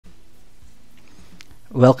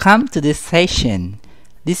Welcome to this session.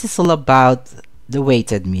 This is all about the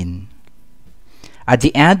weighted mean. At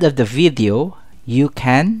the end of the video, you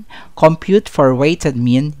can compute for weighted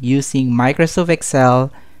mean using Microsoft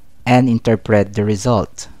Excel and interpret the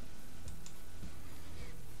result.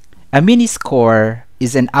 A mean score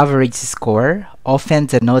is an average score, often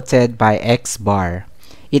denoted by X bar.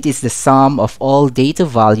 It is the sum of all data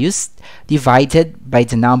values divided by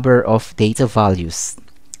the number of data values.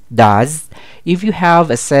 Thus, if you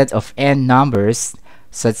have a set of n numbers,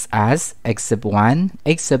 such as x sub 1,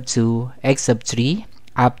 x sub 2, x sub 3,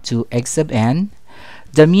 up to x sub n,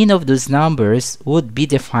 the mean of those numbers would be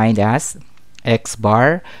defined as x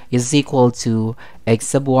bar is equal to x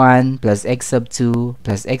sub 1 plus x sub 2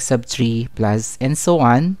 plus x sub 3 plus and so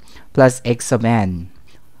on plus x sub n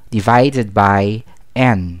divided by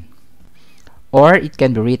n. Or it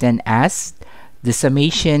can be written as the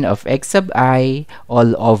summation of x sub I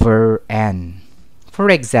all over n. For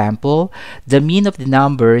example, the mean of the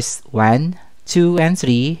numbers 1, 2, and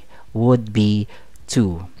 3 would be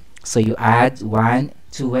 2. So you add 1,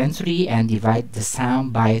 2, and 3 and divide the sum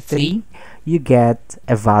by 3, you get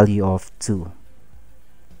a value of 2.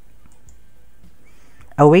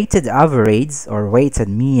 A weighted average or weighted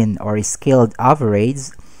mean or scaled average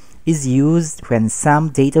is used when some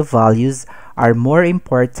data values are more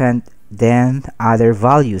important than other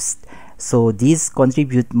values, so these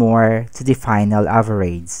contribute more to the final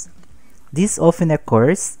average. This often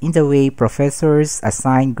occurs in the way professors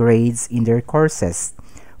assign grades in their courses.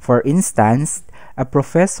 For instance, a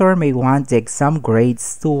professor may want the exam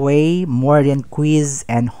grades to weigh more than quiz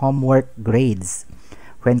and homework grades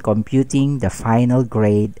when computing the final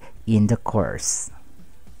grade in the course.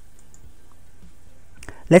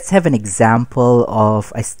 Let's have an example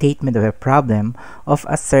of a statement of a problem of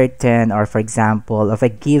a certain, or for example, of a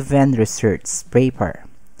given research paper.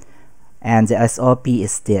 And the SOP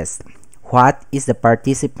is this. What is the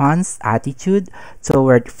participants' attitude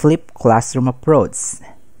toward flipped classroom approach?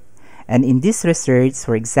 And in this research,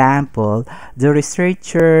 for example, the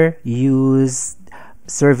researcher used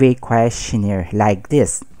survey questionnaire like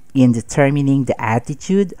this in determining the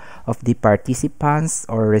attitude of the participants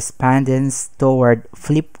or respondents toward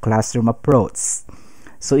flipped classroom approach.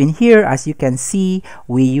 So in here, as you can see,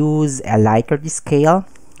 we use a Likert scale,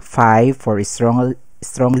 5 for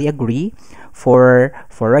strongly agree, 4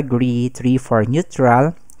 for agree, 3 for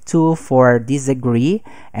neutral, 2 for disagree,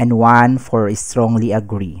 and 1 for strongly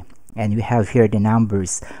agree. And we have here the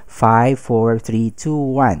numbers 5, 4, 3, 2,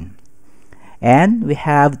 1. And we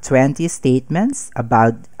have 20 statements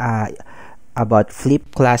about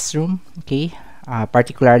flipped classroom, okay?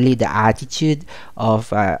 Particularly the attitude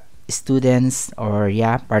of students or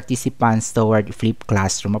participants toward flipped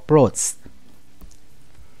classroom approach.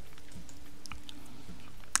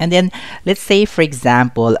 And then let's say, for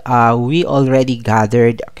example, we already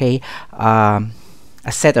gathered, okay,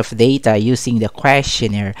 a set of data using the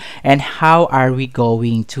questionnaire, and how are we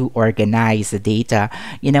going to organize the data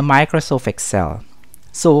in a Microsoft Excel?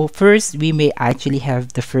 So first, we may actually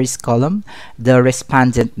have the first column, the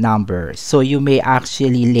respondent number. So you may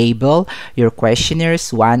actually label your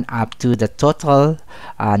questionnaires 1 up to the total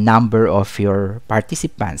number of your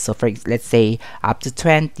participants. So let's say up to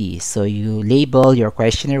 20. So you label your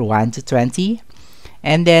questionnaire 1 to 20.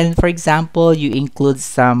 And then, for example, you include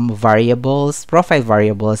some variables, profile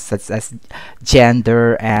variables such as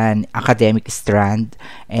gender and academic strand,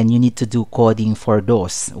 and you need to do coding for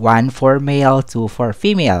those. 1 for male, 2 for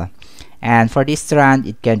female. And for this strand,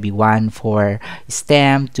 it can be 1 for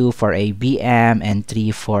STEM, 2 for ABM, and 3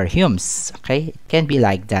 for HUMS. Okay, it can be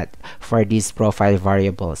like that for these profile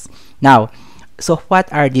variables. Now, so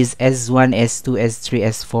what are these S1, S2, S3,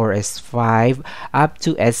 S4, S5 up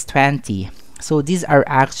to S20? So these are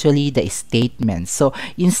actually the statements. So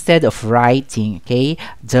instead of writing, okay,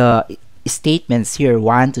 the statements here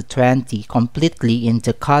 1 to 20 completely in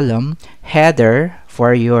the column header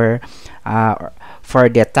for your for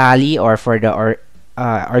the tally or for the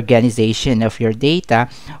organization of your data,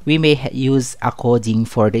 we may use a coding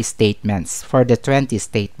for the statements, for the 20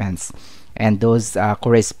 statements. And those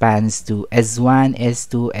corresponds to S1,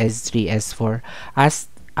 S2, S3, S4 as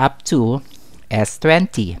up to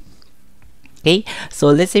S20. Okay, so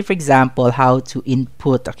let's say, for example, how to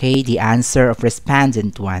input, okay, the answer of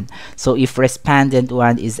respondent 1. So if respondent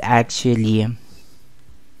 1 is actually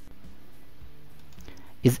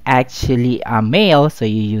a male, so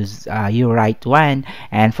you write 1,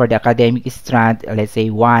 and for the academic strand, let's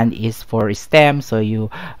say 1 is for STEM, so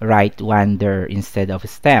you write 1 there instead of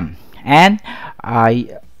STEM. And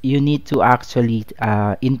you need to actually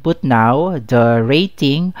input now the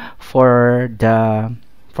rating for the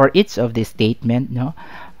for each of the statement, no,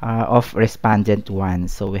 of respondent 1.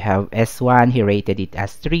 So we have S1, he rated it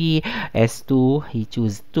as 3, S2, he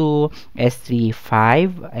chose 2, S3,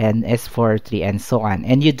 5, and S4, 3, and so on.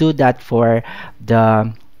 And you do that for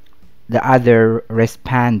the other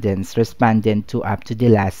respondents, respondent 2 up to the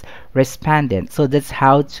last respondent. So that's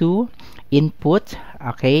how to input,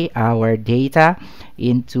 okay, our data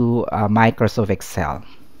into Microsoft Excel.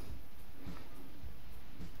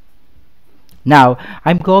 Now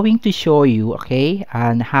I'm going to show you, okay,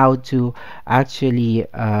 on how to actually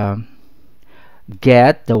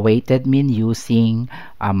get the weighted mean using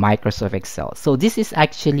Microsoft Excel. So this is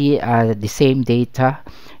actually the same data,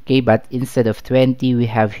 okay, but instead of 20 we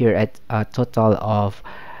have here at a total of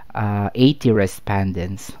 80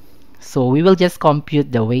 respondents. So we will just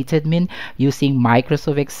compute the weighted mean using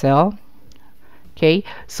Microsoft Excel. Okay,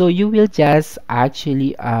 so you will just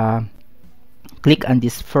actually click on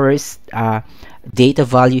this first data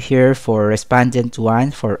value here for respondent 1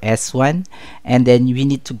 for S1, and then we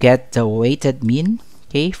need to get the weighted mean,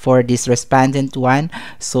 okay, for this respondent 1.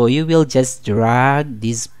 So you will just drag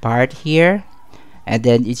this part here, and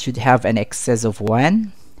then it should have an excess of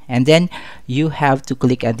 1, and then you have to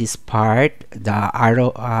click on this part, the arrow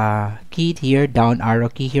key here, down arrow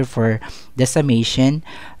key here for the summation,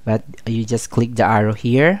 but you just click the arrow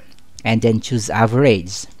here and then choose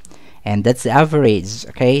average. And that's the average,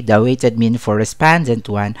 okay, the weighted mean for respondent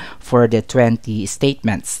 1 for the 20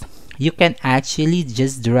 statements. You can actually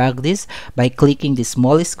just drag this by clicking the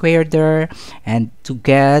small square there and to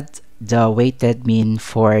get the weighted mean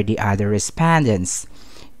for the other respondents.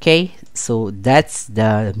 Okay, so that's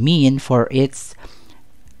the mean for its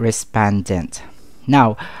respondent.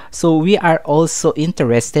 Now, so we are also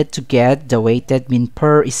interested to get the weighted mean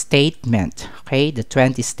per statement, okay, the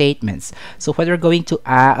 20 statements. So what we're going to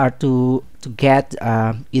get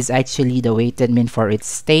is actually the weighted mean for its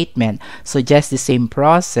statement. So just the same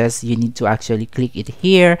process, you need to actually click it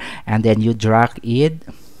here and then you drag it,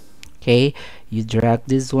 okay, you drag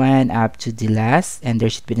this one up to the last, and there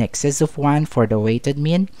should be an excess of 1 for the weighted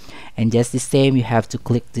mean. And just the same, you have to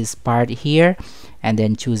click this part here and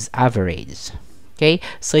then choose average. Okay,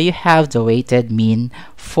 so you have the weighted mean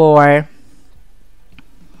for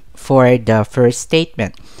the first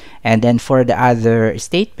statement, and then for the other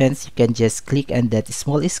statements you can just click on that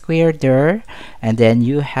small square there, and then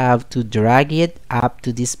you have to drag it up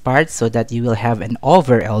to this part so that you will have an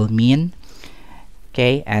overall mean.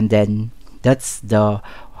 Okay, and then that's the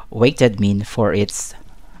weighted mean for its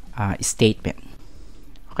statement.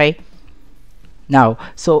 Okay, now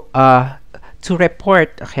so to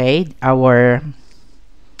report, okay,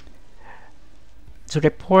 to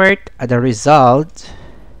report the result,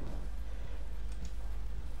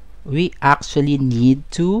 we actually need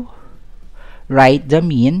to write the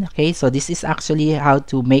mean. Okay, so this is actually how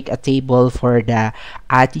to make a table for the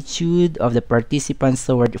attitude of the participants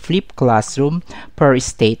toward flipped classroom per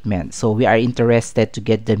statement. So we are interested to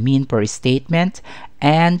get the mean per statement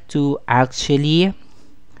and to actually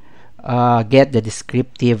get the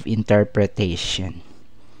descriptive interpretation.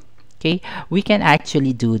 Okay, we can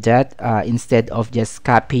actually do that instead of just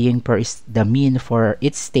copying the mean for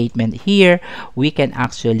each statement here. We can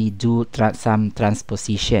actually do some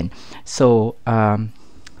transposition. So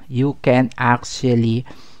you can actually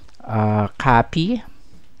copy,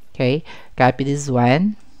 okay, copy this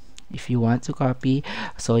one if you want to copy.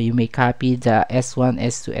 So you may copy the S1,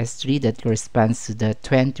 S2, S3 that corresponds to the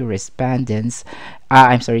 20 respondents,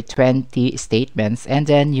 20 statements, and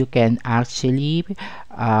then you can actually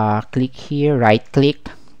click here, right click,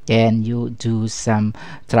 then you do some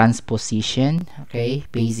transposition, okay,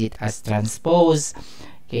 paste it as transpose,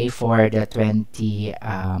 okay, for the 20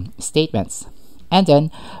 statements. And then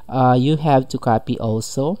you have to copy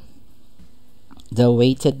also the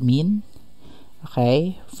weighted mean,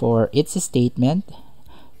 okay, for its statement.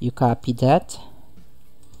 You copy that,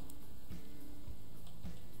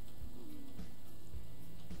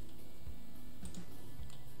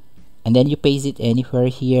 and then you paste it anywhere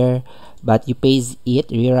here, but you paste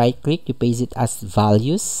it, you right click, you paste it as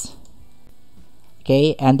values,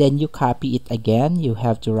 okay, and then you copy it again. You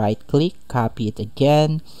have to right click, copy it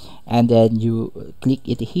again, and then you click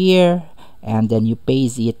it here, and then you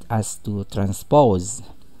paste it as to transpose,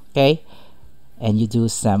 okay, and you do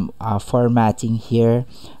some formatting here.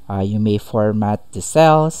 You may format the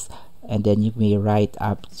cells, and then you may write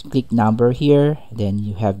up, click number here, then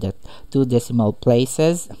you have that 2 decimal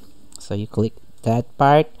places, so you click that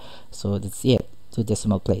part. So that's it, 2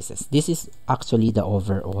 decimal places. This is actually the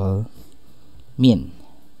overall mean,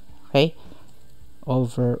 okay,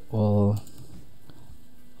 overall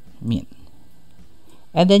mean.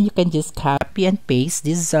 and then you can just copy and paste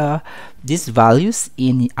these values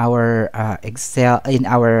in our Excel, in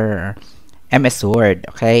our MS Word.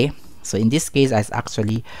 Okay, so in this case I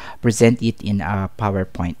actually present it in a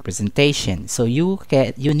PowerPoint presentation. So you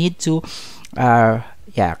need to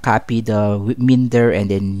yeah, copy the mean there,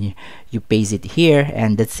 and then you paste it here,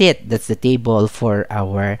 and that's it. That's the table for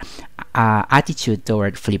our attitude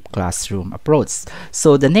toward flipped classroom approach.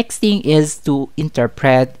 So the next thing is to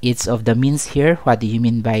interpret each of the means here. What do you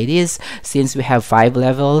mean by this? Since we have 5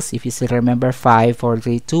 levels, if you still remember, 5, 4,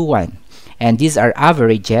 3, 2, 1, and these are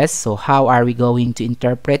averages, so how are we going to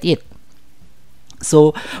interpret it?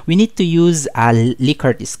 So we need to use a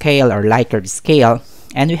Likert scale or Likert scale,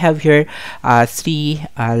 and we have here 3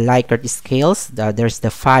 Likert scales. There's the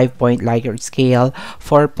 5-point Likert scale,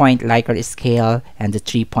 4-point Likert scale, and the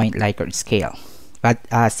 3-point Likert scale. But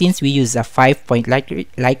since we use a 5-point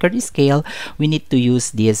Likert scale, we need to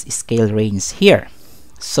use this scale range here.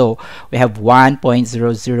 So we have 1.00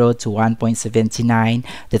 to 1.79,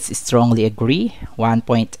 that's strongly agree.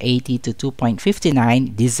 1.80 to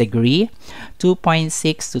 2.59, disagree.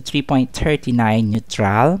 2.6 to 3.39,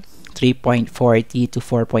 neutral. 3.40 to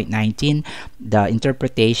 4.19, the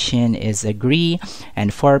interpretation is agree.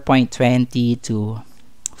 And 4.20 to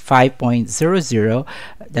 5.00,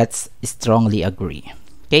 that's strongly agree.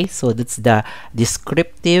 Okay, so that's the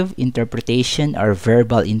descriptive interpretation or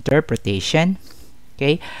verbal interpretation.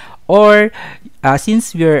 Okay, or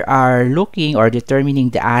since we are looking or determining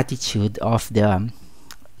the attitude of the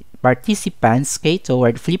participants, okay,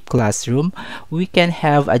 toward flipped classroom, we can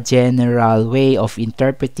have a general way of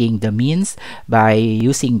interpreting the means by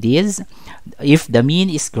using this. If the mean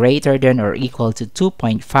is greater than or equal to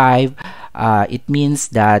 2.5, it means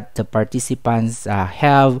that the participants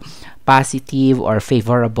have positive or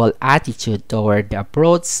favorable attitude toward the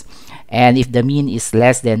approach. And if the mean is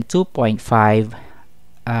less than 2.5,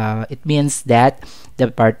 it means that the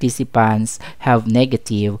participants have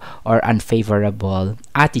negative or unfavorable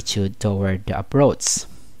attitude toward the approach.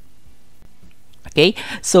 Okay,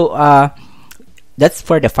 so that's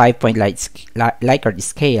for the 5-point Likert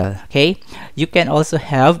scale. Okay, you can also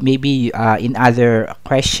have maybe in other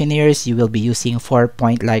questionnaires you will be using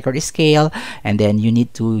 4-point Likert scale, and then you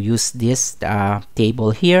need to use this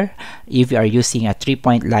table here. If you are using a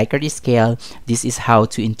 3-point Likert scale, this is how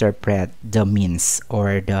to interpret the means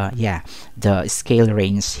or the scale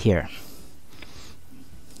range here.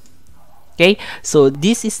 Okay, so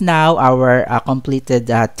this is now our completed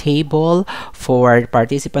table for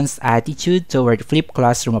participants' attitude toward flipped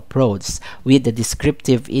classroom approach with the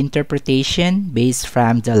descriptive interpretation based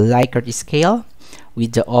from the Likert scale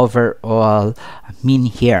with the overall mean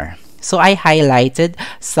here. So I highlighted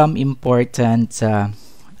some important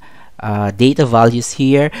data values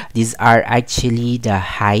here. These are actually the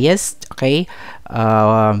highest, okay,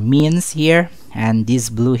 means here, and these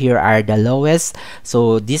blue here are the lowest.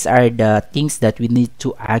 So these are the things that we need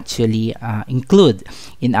to actually include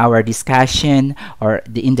in our discussion or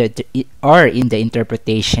in the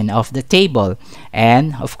interpretation of the table.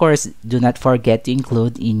 And of course, do not forget to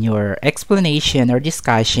include in your explanation or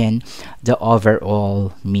discussion the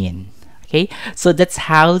overall mean. Okay, so that's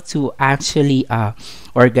how to actually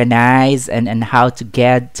organize and how to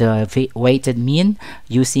get the weighted mean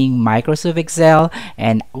using Microsoft Excel,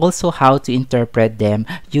 and also how to interpret them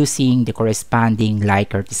using the corresponding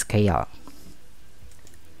Likert scale.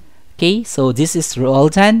 Okay, so this is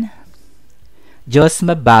Roldan. Diyos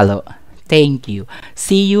mabalo. Thank you.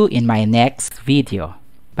 See you in my next video.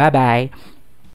 Bye-bye.